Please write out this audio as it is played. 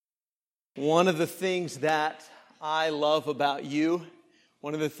One of the things that I love about you,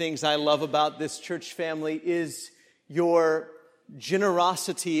 one of the things I love about this church family is your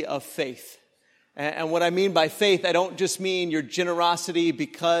generosity of faith. And what I mean by faith, I don't just mean your generosity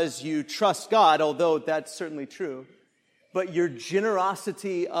because you trust God, although that's certainly true, but your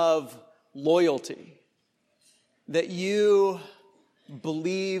generosity of loyalty, that you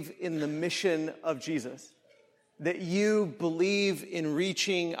believe in the mission of Jesus, that you believe in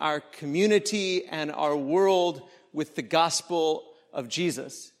reaching our community and our world with the gospel of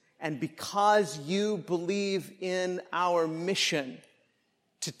Jesus. And because you believe in our mission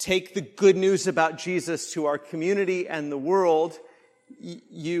to take the good news about Jesus to our community and the world,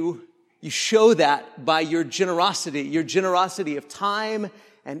 you show that by your generosity of time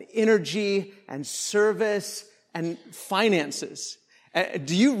and energy and service and finances.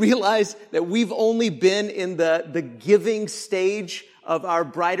 Do you realize that we've only been in the giving stage of our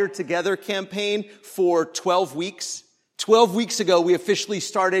Brighter Together campaign for 12 weeks? 12 weeks ago, we officially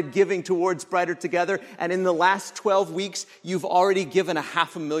started giving towards Brighter Together, and in the last 12 weeks, you've already given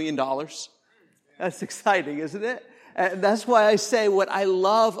 $500,000. That's exciting, isn't it? And that's why I say what I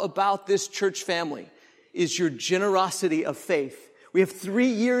love about this church family is your generosity of faith. We have 3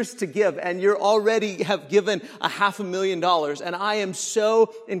 years to give, and you already have given $500,000. And I am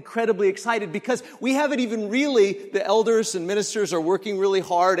so incredibly excited because we haven't even really, the elders and ministers are working really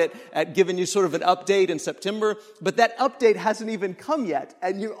hard at giving you sort of an update in September. But that update hasn't even come yet.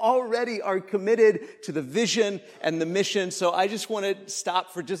 And you already are committed to the vision and the mission. So I just want to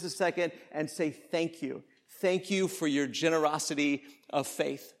stop for just a second and say thank you. Thank you for your generosity of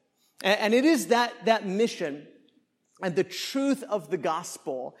faith. And it is that mission and the truth of the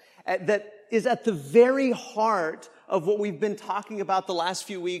gospel that is at the very heart of what we've been talking about the last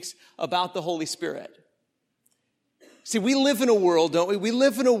few weeks about the Holy Spirit. See, we live in a world, don't we? We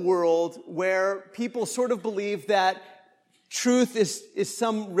live in a world where people sort of believe that truth is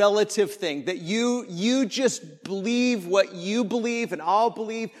some relative thing, that you just believe what you believe and I'll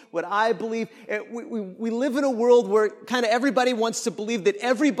believe what I believe. We live in a world where kind of everybody wants to believe that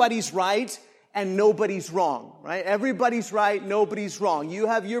everybody's right and nobody's wrong, right? Everybody's right, nobody's wrong. You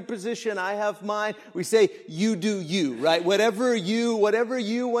have your position, I have mine. We say, you do you, right? Whatever you want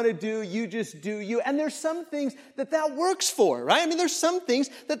to do, you just do you. And there's some things that works for, right? I mean, there's some things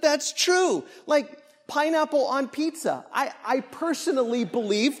that's true. Like pineapple on pizza. I personally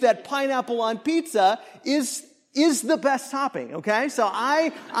believe that pineapple on pizza is the best topping, okay? So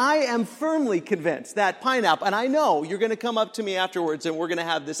I am firmly convinced that pineapple, and I know you're going to come up to me afterwards and we're going to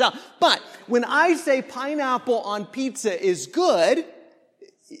have this out. But when I say pineapple on pizza is good,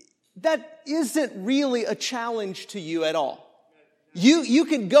 that isn't really a challenge to you at all. You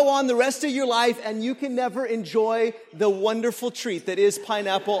can go on the rest of your life and you can never enjoy the wonderful treat that is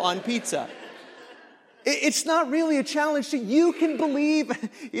pineapple on pizza. It's not really a challenge to you. Can believe,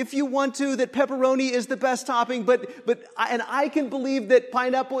 if you want to, that pepperoni is the best topping, and I can believe that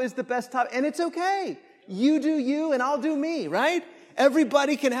pineapple is the best topping, and it's okay. You do you, and I'll do me, right?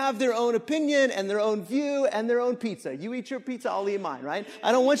 Everybody can have their own opinion and their own view and their own pizza. You eat your pizza, I'll eat mine, right?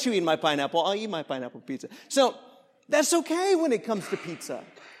 I don't want you eating my pineapple, I'll eat my pineapple pizza. So that's okay when it comes to pizza.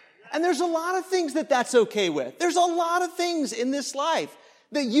 And there's a lot of things that's okay with. There's a lot of things in this life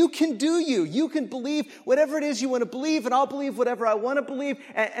that you can do you. You can believe whatever it is you want to believe, and I'll believe whatever I want to believe.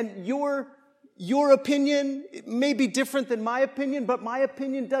 And your opinion may be different than my opinion, but my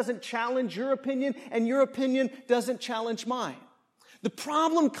opinion doesn't challenge your opinion, and your opinion doesn't challenge mine. The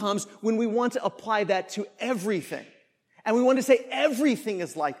problem comes when we want to apply that to everything. And we want to say everything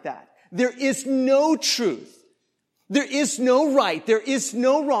is like that. There is no truth. There is no right. There is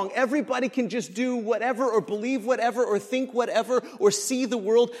no wrong. Everybody can just do whatever or believe whatever or think whatever or see the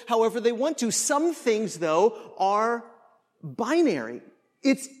world however they want to. Some things, though, are binary.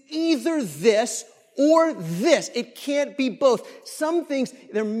 It's either this or this. It can't be both. Some things,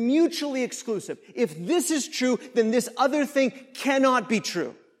 they're mutually exclusive. If this is true, then this other thing cannot be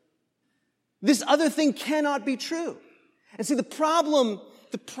true. This other thing cannot be true. And see, the problem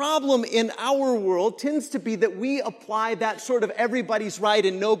in our world tends to be that we apply that sort of everybody's right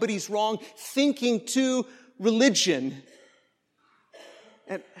and nobody's wrong thinking to religion.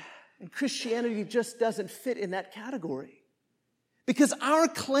 And Christianity just doesn't fit in that category. Because our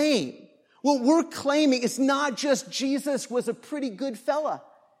claim, what we're claiming is not just Jesus was a pretty good fella.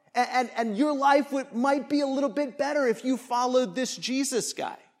 And your life might be a little bit better if you followed this Jesus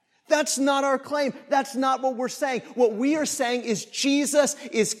guy. That's not our claim. That's not what we're saying. What we are saying is Jesus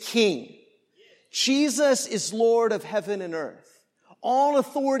is King. Jesus is Lord of heaven and earth. All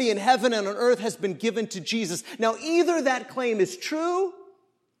authority in heaven and on earth has been given to Jesus. Now, either that claim is true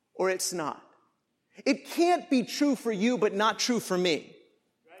or it's not. It can't be true for you, but not true for me.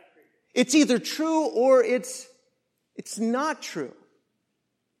 It's either true or it's not true.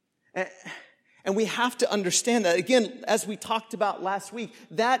 And we have to understand that. Again, as we talked about last week,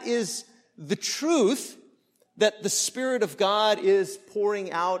 that is the truth that the Spirit of God is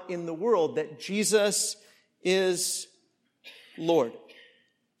pouring out in the world, that Jesus is Lord.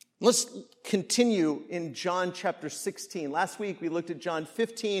 Let's continue in John chapter 16. Last week we looked at John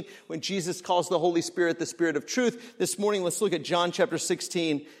 15 when Jesus calls the Holy Spirit the Spirit of truth. This morning let's look at John chapter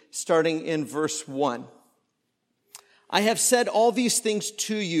 16 starting in verse 1. I have said all these things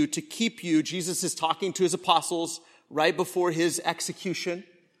to you to keep you. Jesus is talking to his apostles right before his execution,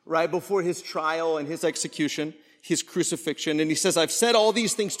 right before his trial and his execution, his crucifixion. And he says, I've said all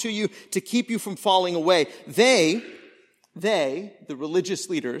these things to you to keep you from falling away. They, the religious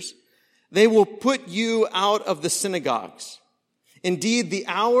leaders, they will put you out of the synagogues. Indeed, the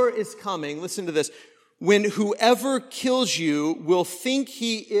hour is coming, listen to this, when whoever kills you will think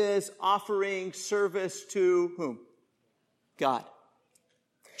he is offering service to whom? God.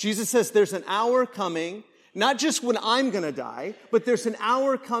 Jesus says there's an hour coming, not just when I'm going to die, but there's an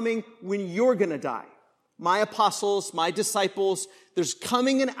hour coming when you're going to die. My apostles, my disciples, there's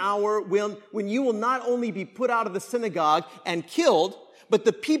coming an hour when you will not only be put out of the synagogue and killed, but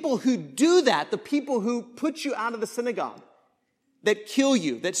the people who do that, the people who put you out of the synagogue, that kill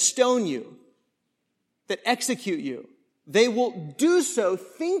you, that stone you, that execute you, they will do so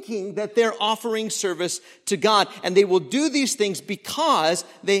thinking that they're offering service to God. And they will do these things because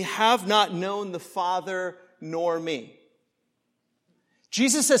they have not known the Father nor me.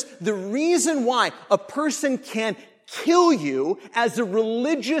 Jesus says the reason why a person can kill you as a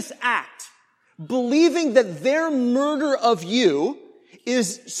religious act, believing that their murder of you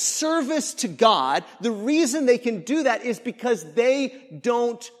is service to God, the reason they can do that is because they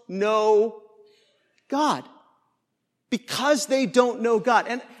don't know God. Because they don't know God.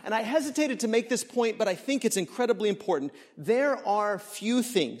 And I hesitated to make this point, but I think it's incredibly important. There are few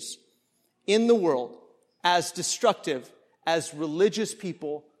things in the world as destructive as religious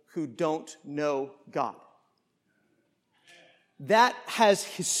people who don't know God. That has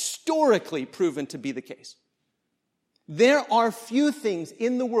historically proven to be the case. There are few things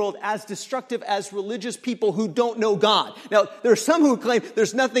in the world as destructive as religious people who don't know God. Now, there are some who claim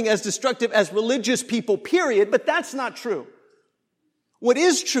there's nothing as destructive as religious people, period, but that's not true. What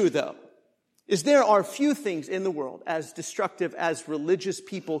is true, though, is there are few things in the world as destructive as religious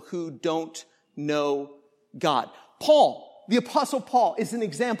people who don't know God. Paul, the Apostle Paul, is an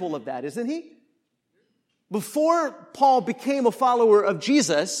example of that, isn't he? Before Paul became a follower of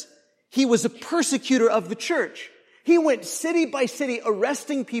Jesus, he was a persecutor of the church. He went city by city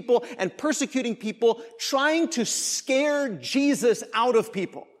arresting people and persecuting people, trying to scare Jesus out of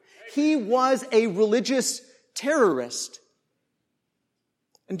people. He was a religious terrorist.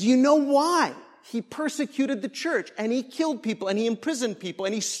 And do you know why? He persecuted the church and he killed people and he imprisoned people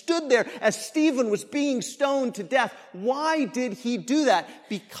and he stood there as Stephen was being stoned to death. Why did he do that?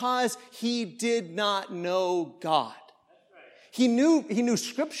 Because he did not know God. He knew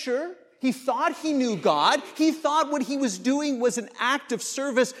Scripture. He thought he knew God. He thought what he was doing was an act of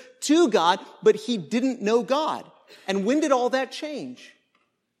service to God, but he didn't know God. And when did all that change?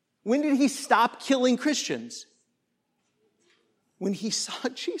 When did he stop killing Christians? When he saw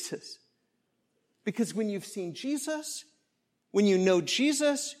Jesus. Because when you've seen Jesus, when you know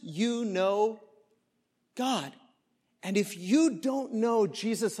Jesus, you know God. And if you don't know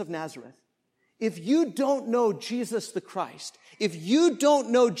Jesus of Nazareth, if you don't know Jesus the Christ, if you don't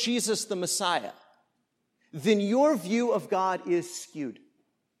know Jesus the Messiah, then your view of God is skewed.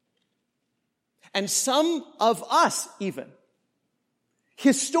 And some of us even,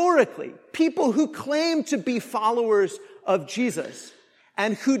 historically, people who claim to be followers of Jesus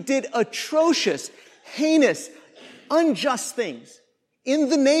and who did atrocious, heinous, unjust things in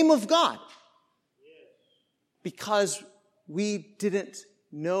the name of God because we didn't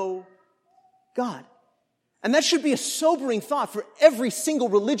know God. And that should be a sobering thought for every single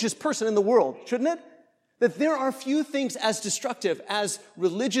religious person in the world, shouldn't it? That there are few things as destructive as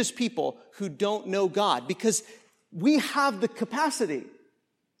religious people who don't know God, because we have the capacity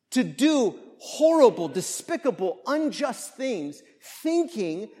to do horrible, despicable, unjust things,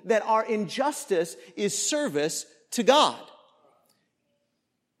 thinking that our injustice is service to God.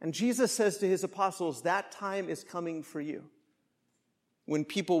 And Jesus says to his apostles, that time is coming for you, when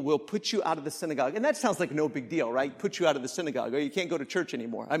people will put you out of the synagogue. And that sounds like no big deal, right? Put you out of the synagogue, or you can't go to church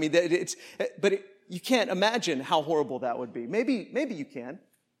anymore. I mean, you can't imagine how horrible that would be. Maybe you can.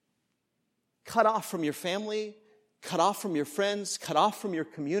 Cut off from your family, cut off from your friends, cut off from your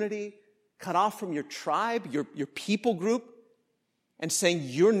community, cut off from your tribe, your people group, and saying,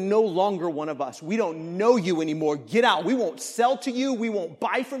 you're no longer one of us. We don't know you anymore. Get out. We won't sell to you. We won't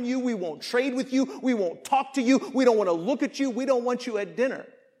buy from you. We won't trade with you. We won't talk to you. We don't want to look at you. We don't want you at dinner.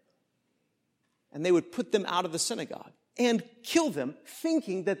 And they would put them out of the synagogue and kill them,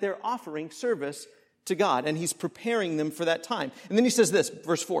 thinking that they're offering service to God. And he's preparing them for that time. And then he says this,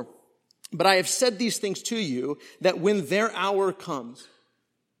 verse 4, but I have said these things to you, that when their hour comes.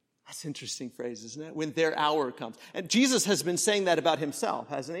 That's an interesting phrase, isn't it? When their hour comes. And Jesus has been saying that about himself,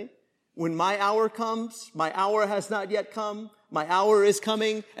 hasn't he? When my hour comes, my hour has not yet come, my hour is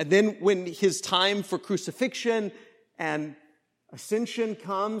coming. And then when his time for crucifixion and ascension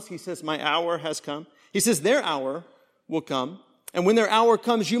comes, he says, my hour has come. He says, their hour will come. And when their hour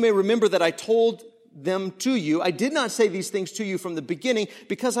comes, you may remember that I told them to you. I did not say these things to you from the beginning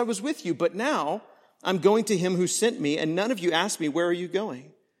because I was with you. But now I'm going to him who sent me, and none of you asked me, where are you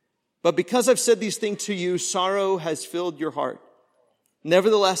going? But because I've said these things to you, sorrow has filled your heart.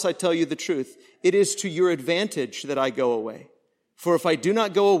 Nevertheless, I tell you the truth. It is to your advantage that I go away. For if I do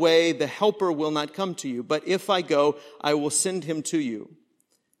not go away, the helper will not come to you. But if I go, I will send him to you.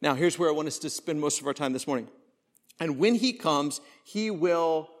 Now, here's where I want us to spend most of our time this morning. And when he comes, he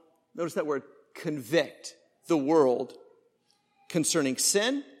will, notice that word, convict the world concerning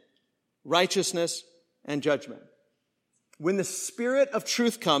sin, righteousness, and judgment. When the Spirit of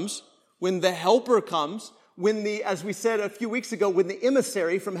truth comes, when the helper comes, when as we said a few weeks ago, when the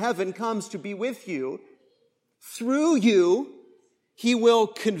emissary from heaven comes to be with you, through you, he will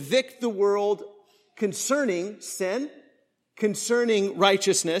convict the world concerning sin, concerning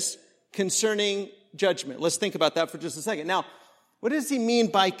righteousness, concerning judgment. Let's think about that for just a second. Now, what does he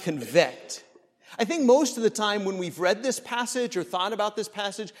mean by convict? I think most of the time when we've read this passage or thought about this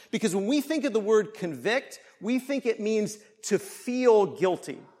passage, because when we think of the word convict, we think it means to feel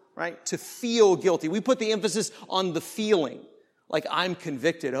guilty, right? To feel guilty. We put the emphasis on the feeling. Like, I'm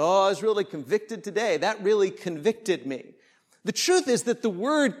convicted. Oh, I was really convicted today. That really convicted me. The truth is that the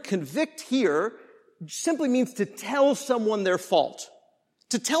word convict here simply means to tell someone their fault.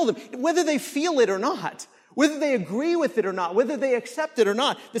 To tell them, whether they feel it or not, whether they agree with it or not, whether they accept it or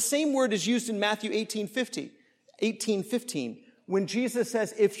not. The same word is used in Matthew 18:15, when Jesus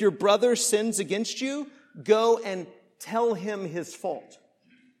says, if your brother sins against you, go and tell him his fault.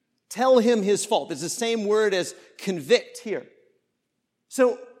 Tell him his fault. It's the same word as convict here.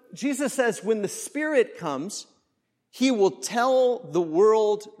 So Jesus says when the Spirit comes, he will tell the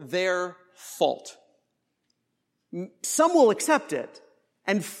world their fault. Some will accept it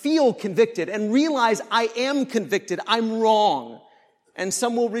and feel convicted and realize I am convicted, I'm wrong. And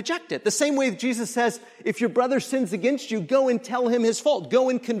some will reject it. The same way Jesus says, if your brother sins against you, go and tell him his fault. Go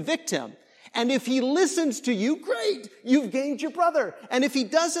and convict him. And if he listens to you, great, you've gained your brother. And if he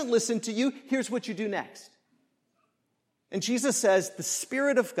doesn't listen to you, here's what you do next. And Jesus says, the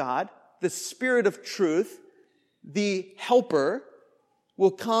Spirit of God, the Spirit of truth, the helper,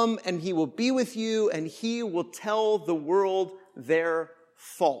 will come and he will be with you and he will tell the world their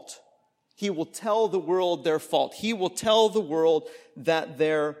fault. He will tell the world their fault. He will tell the world that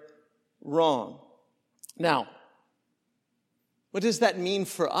they're wrong. Now, what does that mean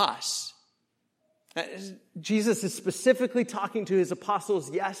for us? Jesus is specifically talking to his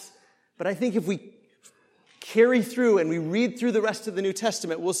apostles, yes, but I think if we carry through and we read through the rest of the New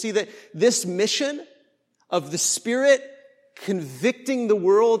Testament, we'll see that this mission of the Spirit convicting the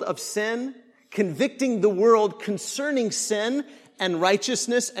world of sin, convicting the world concerning sin and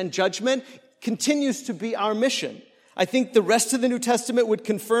righteousness and judgment continues to be our mission. I think the rest of the New Testament would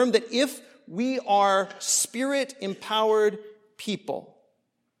confirm that if we are Spirit-empowered people,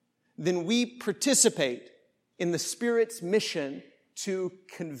 then we participate in the Spirit's mission to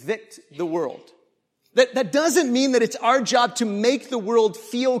convict the world. That doesn't mean that it's our job to make the world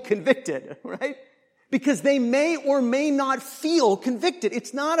feel convicted, right? Because they may or may not feel convicted.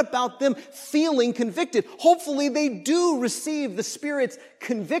 It's not about them feeling convicted. Hopefully they do receive the Spirit's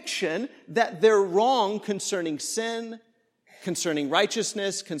conviction that they're wrong concerning sin, concerning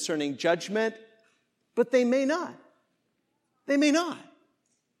righteousness, concerning judgment, but they may not. They may not.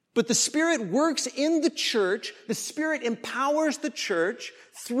 But the Spirit works in the church. The Spirit empowers the church.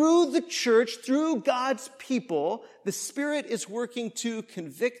 Through God's people, the Spirit is working to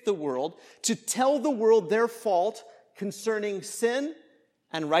convict the world, to tell the world their fault concerning sin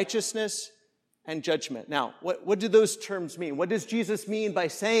and righteousness and judgment. Now, what do those terms mean? What does Jesus mean by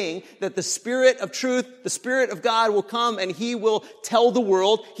saying that the Spirit of truth, the Spirit of God will come and he will tell the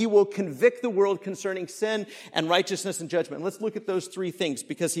world, he will convict the world concerning sin and righteousness and judgment? Let's look at those three things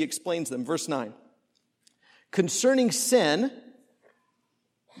because he explains them. Verse 9. concerning sin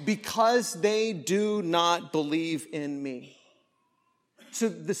because they do not believe in me. So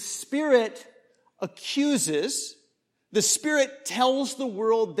the Spirit accuses, the Spirit tells the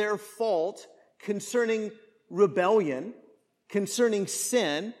world their fault concerning rebellion, concerning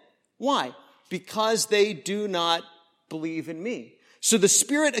sin. Why? Because they do not believe in me. So the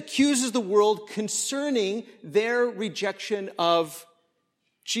Spirit accuses the world concerning their rejection of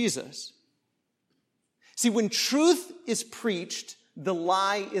Jesus. See, when truth is preached, the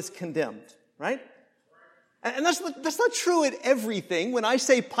lie is condemned, right? And that's not true in everything. When I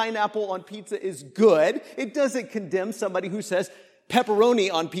say pineapple on pizza is good, it doesn't condemn somebody who says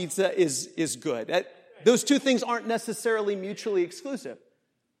pepperoni on pizza is good. Those two things aren't necessarily mutually exclusive.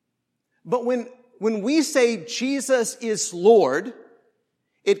 But when we say Jesus is Lord,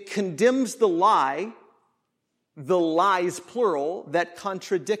 it condemns the lies, plural, that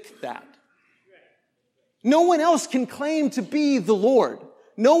contradict that. No one else can claim to be the Lord.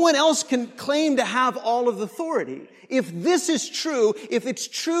 No one else can claim to have all of the authority. If this is true, if it's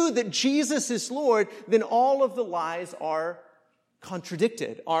true that Jesus is Lord, then all of the lies are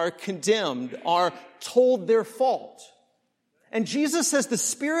contradicted, are condemned, are told their fault. And Jesus says the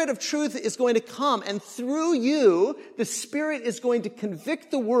Spirit of truth is going to come, and through you, the Spirit is going to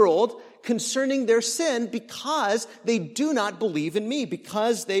convict the world concerning their sin because they do not believe in me,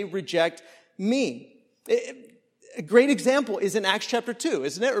 because they reject me. A great example is in Acts chapter 2,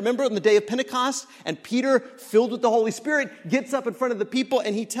 isn't it? Remember on the day of Pentecost, and Peter, filled with the Holy Spirit, gets up in front of the people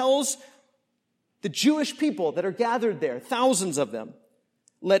and he tells the Jewish people that are gathered there, thousands of them,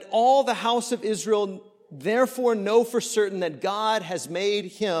 let all the house of Israel therefore know for certain that God has made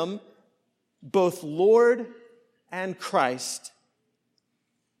him both Lord and Christ.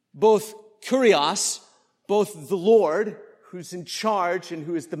 Both Kyrios, both the Lord, who's in charge and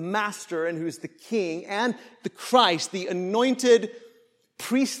who is the master and who is the king, and the Christ, the anointed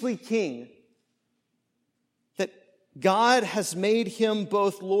priestly king, that God has made him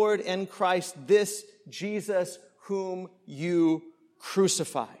both Lord and Christ, this Jesus whom you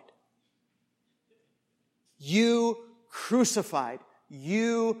crucified. You crucified.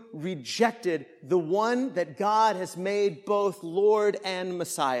 You rejected the one that God has made both Lord and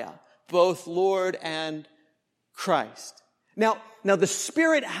Messiah, both Lord and Christ. Now the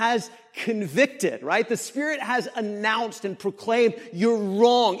Spirit has convicted, right? The Spirit has announced and proclaimed, you're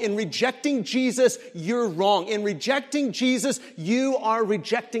wrong. In rejecting Jesus, you're wrong. In rejecting Jesus, you are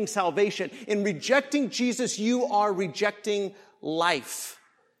rejecting salvation. In rejecting Jesus, you are rejecting life.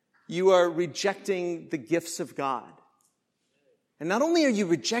 You are rejecting the gifts of God. And not only are you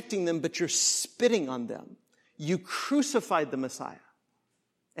rejecting them, but you're spitting on them. You crucified the Messiah.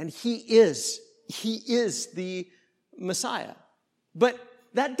 And he is the Messiah. But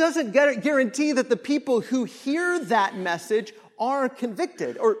that doesn't guarantee that the people who hear that message are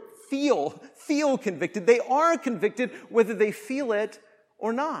convicted or feel convicted. They are convicted whether they feel it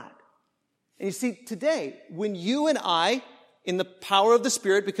or not. And you see, today, when you and I, in the power of the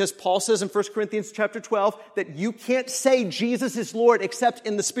Spirit, because Paul says in 1 Corinthians chapter 12 that you can't say Jesus is Lord except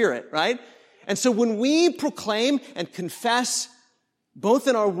in the Spirit, right? And so when we proclaim and confess, both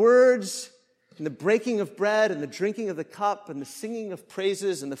in our words, in the breaking of bread and the drinking of the cup and the singing of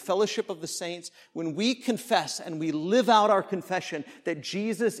praises and the fellowship of the saints, when we confess and we live out our confession that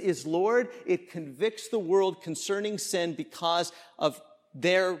Jesus is Lord, it convicts the world concerning sin because of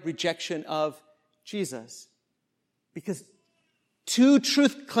their rejection of Jesus. Because two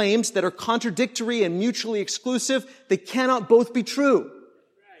truth claims that are contradictory and mutually exclusive, they cannot both be true.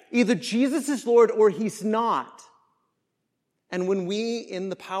 Either Jesus is Lord or he's not. And when we, in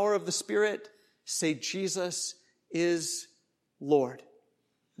the power of the Spirit, say Jesus is Lord,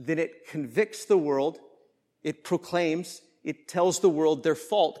 then it convicts the world, it proclaims, it tells the world their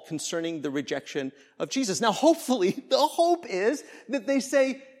fault concerning the rejection of Jesus. Now, hopefully, the hope is that they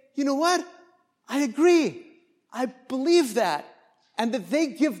say, you know what? I agree. I believe that. And that they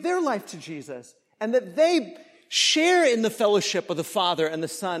give their life to Jesus. And that they share in the fellowship of the Father and the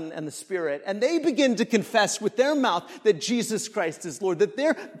Son and the Spirit. And they begin to confess with their mouth that Jesus Christ is Lord. That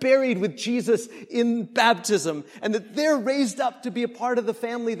they're buried with Jesus in baptism. And that they're raised up to be a part of the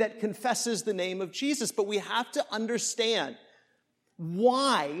family that confesses the name of Jesus. But we have to understand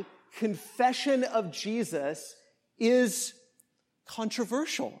why confession of Jesus is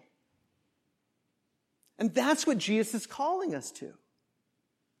controversial. And that's what Jesus is calling us to.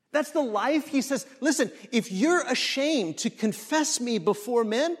 That's the life he says, listen, if you're ashamed to confess me before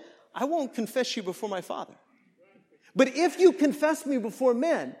men, I won't confess you before my Father. But if you confess me before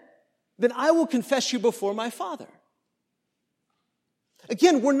men, then I will confess you before my Father.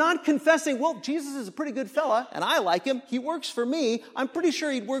 Again, we're not confessing, well, Jesus is a pretty good fella, and I like him. He works for me. I'm pretty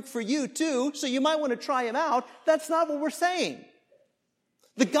sure he'd work for you too, so you might want to try him out. That's not what we're saying.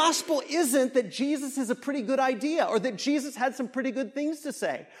 The gospel isn't that Jesus is a pretty good idea, or that Jesus had some pretty good things to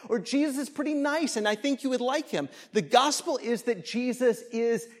say, or Jesus is pretty nice and I think you would like him. The gospel is that Jesus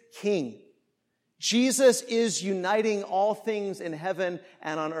is King. Jesus is uniting all things in heaven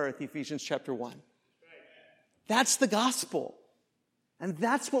and on earth, Ephesians chapter 1. That's the gospel. And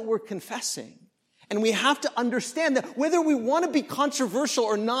that's what we're confessing. And we have to understand that whether we want to be controversial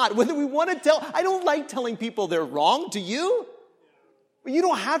or not, whether we want to I don't like telling people they're wrong. Do you? You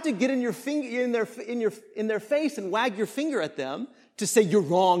don't have to get in their face and wag your finger at them to say, you're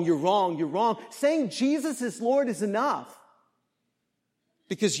wrong, you're wrong, you're wrong. Saying Jesus is Lord is enough.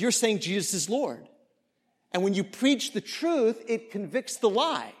 Because you're saying Jesus is Lord. And when you preach the truth, it convicts the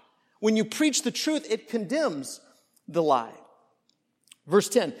lie. When you preach the truth, it condemns the lie. Verse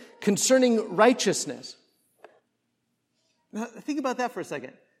 10, concerning righteousness. Now, think about that for a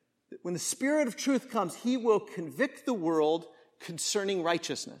second. When the Spirit of truth comes, he will convict the world concerning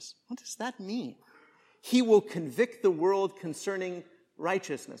righteousness. What does that mean? He will convict the world concerning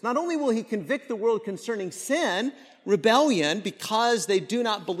righteousness. Not only will he convict the world concerning sin, rebellion, because they do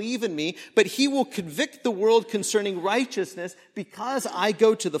not believe in me, but he will convict the world concerning righteousness because I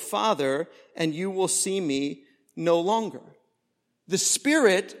go to the Father and you will see me no longer. The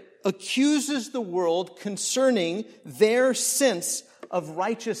Spirit accuses the world concerning their sense of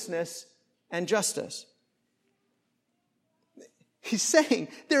righteousness and justice. He's saying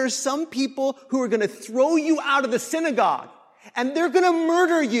there are some people who are going to throw you out of the synagogue, and they're going to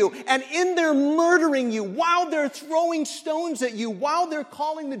murder you. And in their murdering you, while they're throwing stones at you, while they're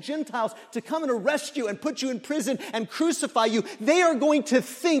calling the Gentiles to come and arrest you and put you in prison and crucify you, they are going to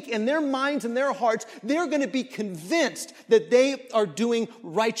think in their minds and their hearts, they're going to be convinced that they are doing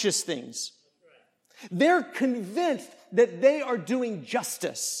righteous things. They're convinced that they are doing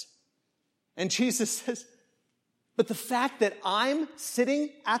justice. And Jesus says, but the fact that I'm sitting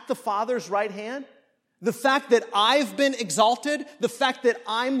at the Father's right hand, the fact that I've been exalted, the fact that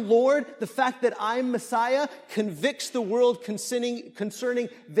I'm Lord, the fact that I'm Messiah, convicts the world concerning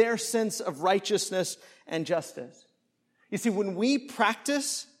their sense of righteousness and justice. You see, when we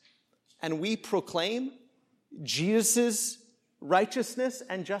practice and we proclaim Jesus' righteousness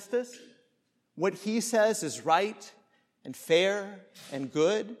and justice, what he says is right and fair and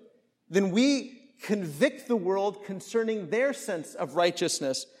good, then we convict the world concerning their sense of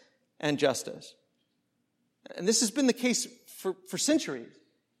righteousness and justice. And this has been the case for centuries.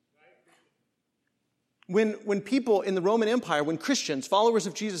 When people in the Roman Empire, when Christians, followers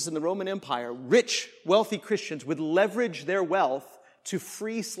of Jesus in the Roman Empire, rich, wealthy Christians would leverage their wealth to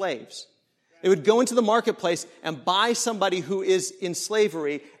free slaves. They would go into the marketplace and buy somebody who is in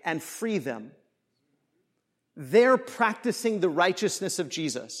slavery and free them. They're practicing the righteousness of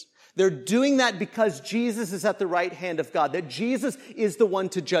Jesus. They're doing that because Jesus is at the right hand of God, that Jesus is the one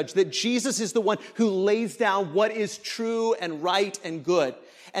to judge, that Jesus is the one who lays down what is true and right and good.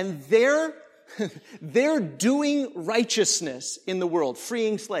 And they're doing righteousness in the world,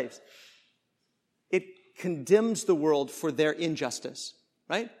 freeing slaves. It condemns the world for their injustice,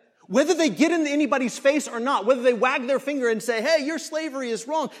 right? Whether they get in anybody's face or not, whether they wag their finger and say, hey, your slavery is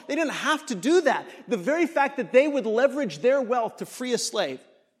wrong, they didn't have to do that. The very fact that they would leverage their wealth to free a slave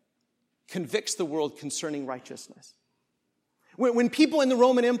convicts the world concerning righteousness. When people in the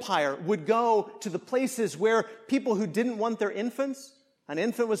Roman Empire would go to the places where people who didn't want their infants, an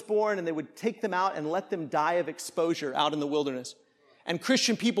infant was born and they would take them out and let them die of exposure out in the wilderness. And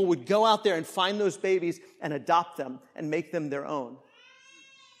Christian people would go out there and find those babies and adopt them and make them their own.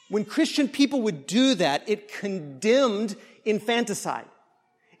 When Christian people would do that, it condemned infanticide.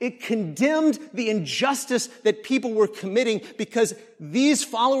 It condemned the injustice that people were committing because these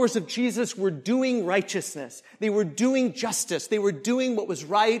followers of Jesus were doing righteousness. They were doing justice. They were doing what was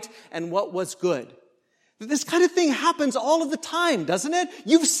right and what was good. This kind of thing happens all of the time, doesn't it?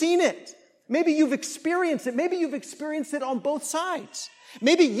 You've seen it. Maybe you've experienced it. Maybe you've experienced it on both sides.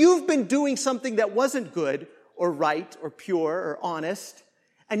 Maybe you've been doing something that wasn't good or right or pure or honest,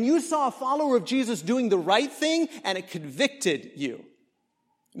 and you saw a follower of Jesus doing the right thing and it convicted you.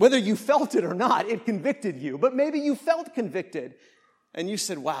 Whether you felt it or not, it convicted you. But maybe you felt convicted. And you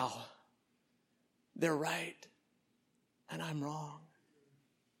said, wow, they're right. And I'm wrong.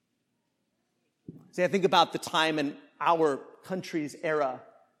 See, I think about the time in our country's era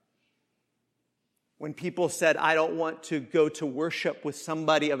when people said, I don't want to go to worship with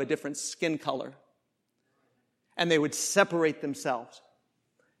somebody of a different skin color. And they would separate themselves.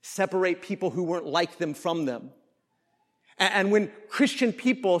 Separate people who weren't like them from them. And when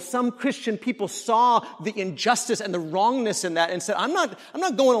some Christian people saw the injustice and the wrongness in that and said, I'm not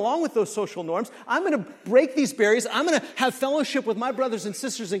going along with those social norms. I'm going to break these barriers. I'm going to have fellowship with my brothers and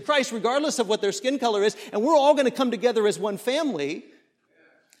sisters in Christ, regardless of what their skin color is. And we're all going to come together as one family.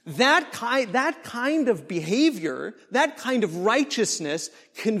 That kind of behavior, that kind of righteousness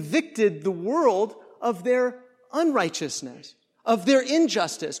convicted the world of their unrighteousness, of their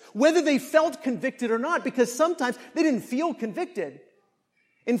injustice, whether they felt convicted or not, because sometimes they didn't feel convicted.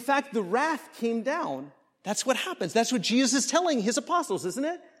 In fact, the wrath came down. That's what happens. That's what Jesus is telling his apostles, isn't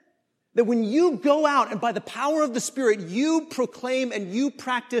it? That when you go out and by the power of the Spirit, you proclaim and you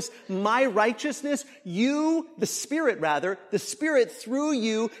practice my righteousness, the Spirit through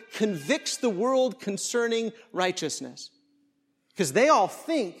you convicts the world concerning righteousness. Because they all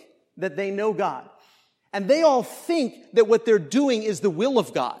think that they know God. And they all think that what they're doing is the will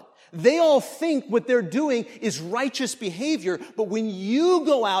of God. They all think what they're doing is righteous behavior. But when you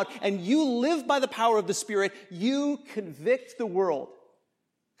go out and you live by the power of the Spirit, you convict the world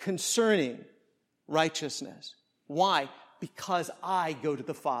concerning righteousness. Why? Because I go to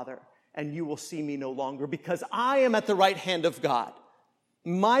the Father and you will see me no longer. Because I am at the right hand of God.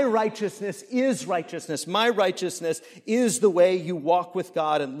 My righteousness is righteousness. My righteousness is the way you walk with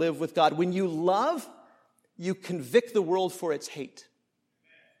God and live with God. When you love, you convict the world for its hate.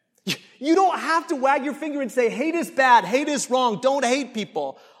 You don't have to wag your finger and say, hate is bad, hate is wrong, don't hate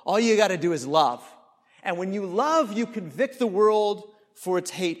people. All you got to do is love. And when you love, you convict the world for its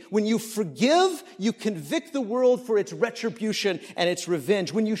hate. When you forgive, you convict the world for its retribution and its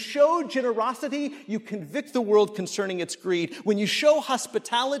revenge. When you show generosity, you convict the world concerning its greed. When you show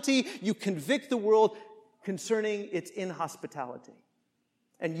hospitality, you convict the world concerning its inhospitality.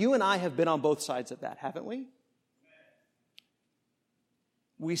 And you and I have been on both sides of that, haven't we?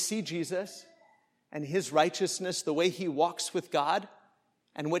 We see Jesus and his righteousness, the way he walks with God,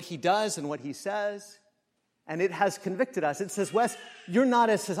 and what he does and what he says, and it has convicted us. It says, Wes, you're not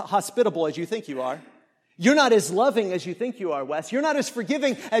as hospitable as you think you are. You're not as loving as you think you are, Wes. You're not as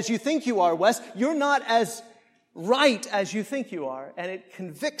forgiving as you think you are, Wes. You're not as right as you think you are. And it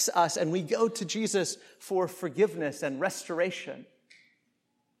convicts us, and we go to Jesus for forgiveness and restoration.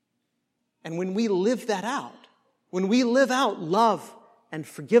 And when we live that out, when we live out love and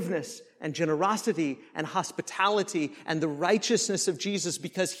forgiveness and generosity and hospitality and the righteousness of Jesus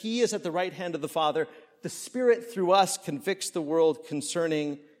because he is at the right hand of the Father, the Spirit through us convicts the world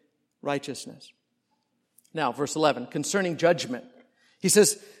concerning righteousness. Now, verse 11, concerning judgment. He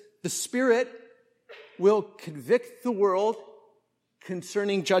says, the Spirit will convict the world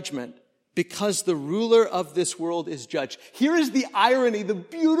concerning judgment, because the ruler of this world is judged. Here is the irony, the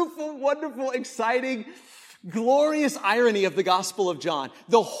beautiful, wonderful, exciting, glorious irony of the Gospel of John.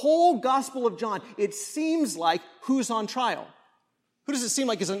 The whole Gospel of John, it seems like who's on trial? Who does it seem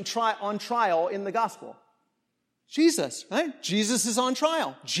like is on trial in the Gospel? Jesus, right? Jesus is on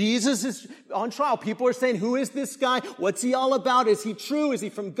trial. Jesus is on trial. People are saying, who is this guy? What's he all about? Is he true? Is he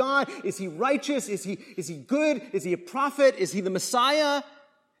from God? Is he righteous? Is he good? Is he a prophet? Is he the Messiah?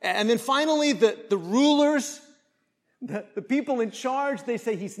 And then finally, the rulers, the people in charge, they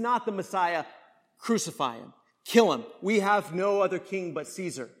say he's not the Messiah. Crucify him. Kill him. We have no other king but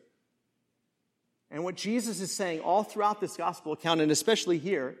Caesar. And what Jesus is saying all throughout this gospel account, and especially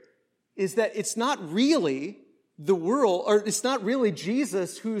here, is that it's not really the world, or it's not really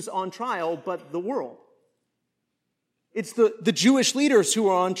Jesus who's on trial, but the world. It's the Jewish leaders who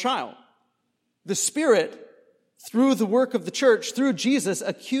are on trial. The Spirit, through the work of the church, through Jesus,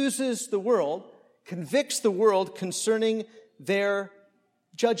 accuses the world, convicts the world concerning their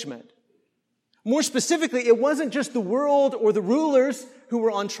judgment. More specifically, it wasn't just the world or the rulers who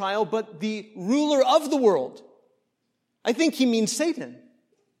were on trial, but the ruler of the world. I think he means Satan.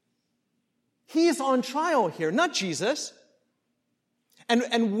 He's on trial here, not Jesus.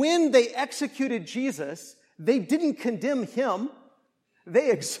 And when they executed Jesus, they didn't condemn him.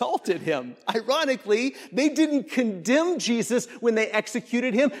 They exalted him. Ironically, they didn't condemn Jesus when they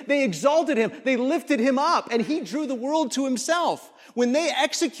executed him. They exalted him. They lifted him up, and he drew the world to himself. When they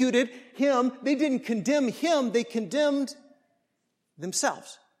executed him, they didn't condemn him. They condemned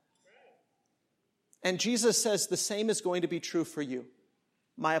themselves. And Jesus says the same is going to be true for you,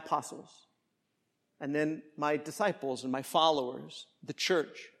 my apostles, and then my disciples and my followers, the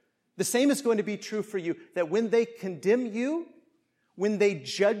church. The same is going to be true for you, that when they condemn you, when they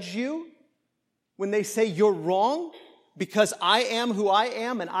judge you, when they say you're wrong because I am who I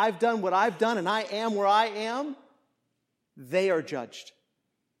am and I've done what I've done and I am where I am, they are judged.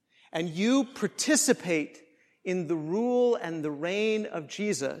 And you participate in the rule and the reign of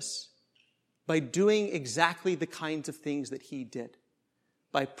Jesus by doing exactly the kinds of things that he did,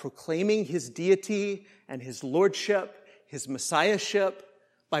 by proclaiming his deity and his lordship, his messiahship,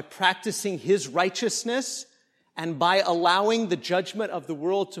 by practicing his righteousness, and by allowing the judgment of the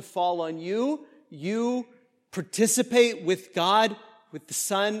world to fall on you. You participate with God, with the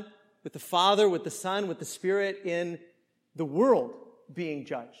Son, with the Father, with the Son, with the Spirit in the world being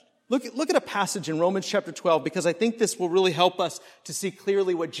judged. Look at a passage in Romans chapter 12, because I think this will really help us to see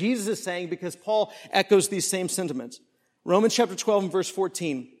clearly what Jesus is saying, because Paul echoes these same sentiments. Romans chapter 12 and verse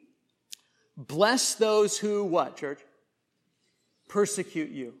 14. Bless those who, what, church?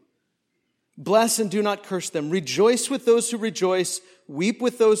 Persecute you. Bless and do not curse them. Rejoice with those who rejoice. Weep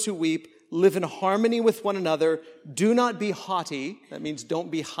with those who weep. Live in harmony with one another. Do not be haughty. That means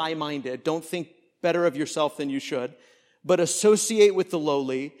don't be high-minded. Don't think better of yourself than you should. But associate with the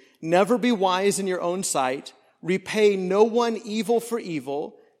lowly. Never be wise in your own sight. Repay no one evil for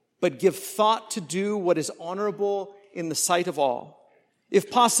evil, but give thought to do what is honorable in the sight of all.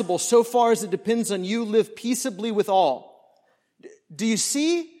 If possible, so far as it depends on you, live peaceably with all. Do you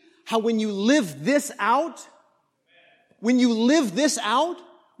see how when you live this out, when you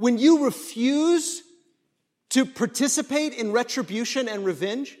refuse to participate in retribution and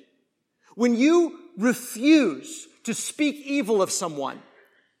revenge, when you refuse to speak evil of someone,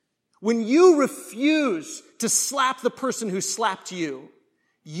 when you refuse to slap the person who slapped you,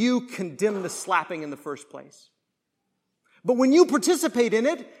 you condemn the slapping in the first place. But when you participate in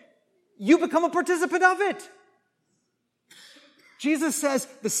it, you become a participant of it. Jesus says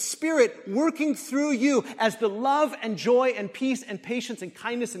the Spirit working through you as the love and joy and peace and patience and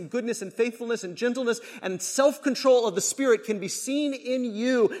kindness and goodness and faithfulness and gentleness and self-control of the Spirit can be seen in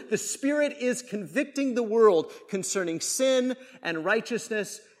you. The Spirit is convicting the world concerning sin and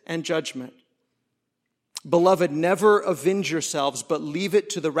righteousness and judgment. Beloved, never avenge yourselves, but leave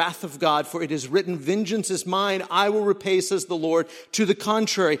it to the wrath of God, for it is written, vengeance is mine, I will repay, says the Lord. To the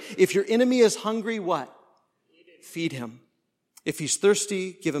contrary, if your enemy is hungry, what? Feed him. If he's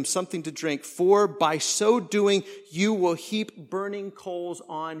thirsty, give him something to drink, for by so doing, you will heap burning coals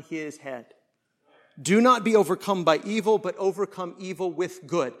on his head. Do not be overcome by evil, but overcome evil with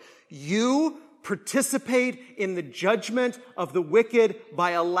good. You participate in the judgment of the wicked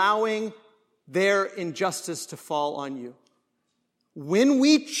by allowing their injustice to fall on you. When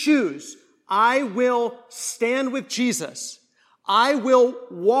we choose, I will stand with Jesus, I will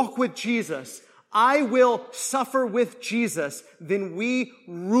walk with Jesus, I will suffer with Jesus, then we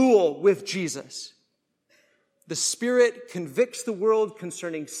rule with Jesus. The Spirit convicts the world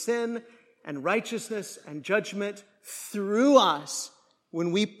concerning sin and righteousness and judgment through us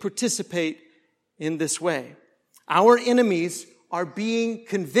when we participate in this way. Our enemies are being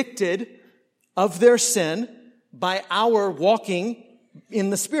convicted of their sin by our walking in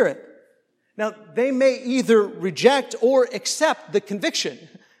the Spirit. Now, they may either reject or accept the conviction.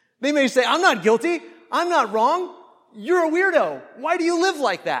 They may say, I'm not guilty. I'm not wrong. You're a weirdo. Why do you live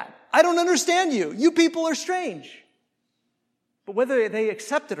like that? I don't understand you. You people are strange. But whether they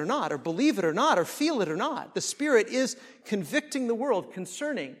accept it or not, or believe it or not, or feel it or not, the Spirit is convicting the world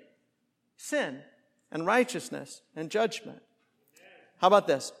concerning sin and righteousness and judgment. How about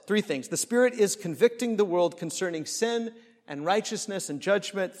this? 3 things. The Spirit is convicting the world concerning sin and righteousness and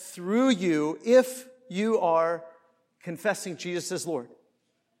judgment through you if you are confessing Jesus as Lord,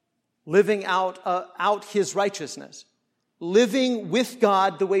 living out his righteousness, living with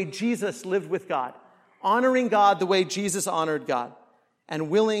God the way Jesus lived with God, honoring God the way Jesus honored God,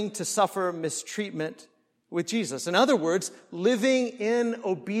 and willing to suffer mistreatment with Jesus. In other words, living in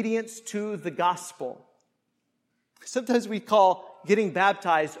obedience to the gospel. Sometimes we call getting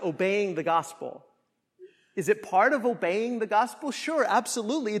baptized obeying the gospel. Is it part of obeying the gospel? Sure,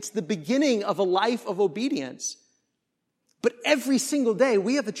 absolutely. It's the beginning of a life of obedience. But every single day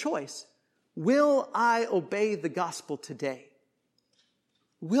we have a choice. Will I obey the gospel today?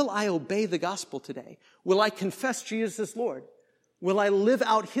 Will I obey the gospel today? Will I confess Jesus as Lord? Will I live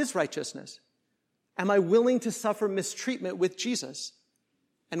out his righteousness? Am I willing to suffer mistreatment with Jesus?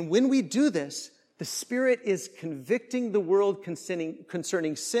 And when we do this, the Spirit is convicting the world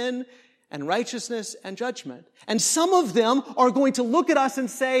concerning sin and righteousness and judgment. And some of them are going to look at us and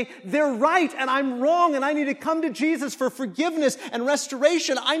say, they're right and I'm wrong and I need to come to Jesus for forgiveness and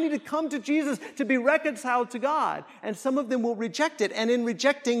restoration. I need to come to Jesus to be reconciled to God. And some of them will reject it. And in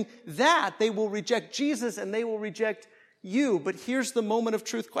rejecting that, they will reject Jesus and they will reject you. But here's the moment of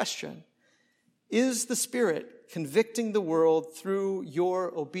truth question. Is the Spirit convicting the world through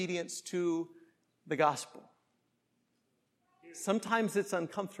your obedience to the gospel? Sometimes it's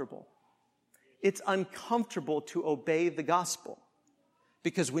uncomfortable. It's uncomfortable to obey the gospel.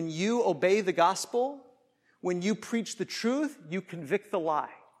 Because when you obey the gospel, when you preach the truth, you convict the lie.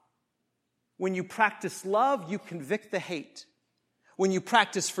 When you practice love, you convict the hate. When you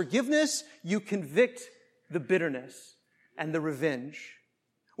practice forgiveness, you convict the bitterness and the revenge.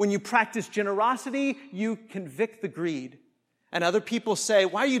 When you practice generosity, you convict the greed. And other people say,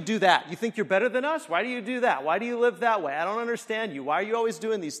 why do you do that? You think you're better than us? Why do you do that? Why do you live that way? I don't understand you. Why are you always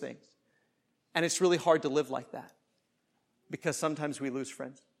doing these things? And it's really hard to live like that because sometimes we lose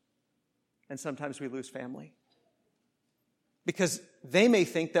friends and sometimes we lose family. Because they may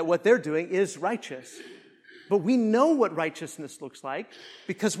think that what they're doing is righteous. But we know what righteousness looks like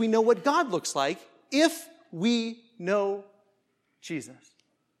because we know what God looks like if we know Jesus.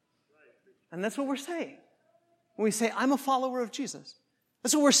 And that's what we're saying when we say, I'm a follower of Jesus.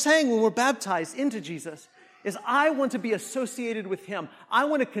 That's what we're saying when we're baptized into Jesus, is I want to be associated with him. I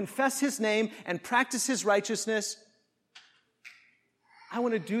want to confess his name and practice his righteousness. I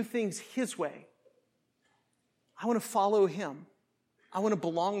want to do things his way. I want to follow him. I want to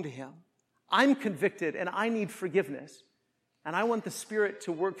belong to him. I'm convicted and I need forgiveness. And I want the Spirit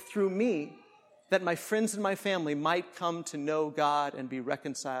to work through me that my friends and my family might come to know God and be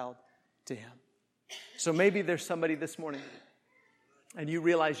reconciled to him. So maybe there's somebody this morning and you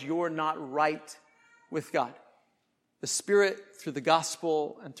realize you're not right with God. The Spirit, through the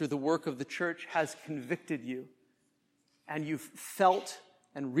gospel and through the work of the church, has convicted you. And you've felt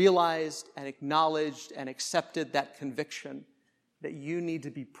and realized and acknowledged and accepted that conviction that you need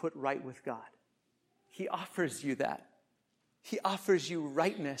to be put right with God. He offers you that. He offers you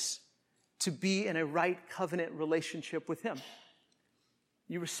rightness to be in a right covenant relationship with him.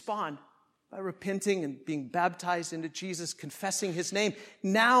 You respond by repenting and being baptized into Jesus, confessing his name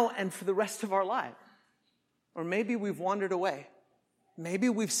now and for the rest of our life. Or maybe we've wandered away. Maybe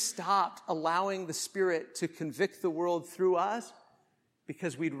we've stopped allowing the Spirit to convict the world through us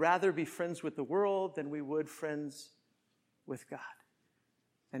because we'd rather be friends with the world than we would friends with God.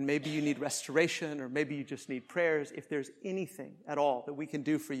 And maybe you need restoration, or maybe you just need prayers. If there's anything at all that we can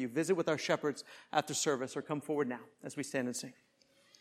do for you, visit with our shepherds after service or come forward now as we stand and sing.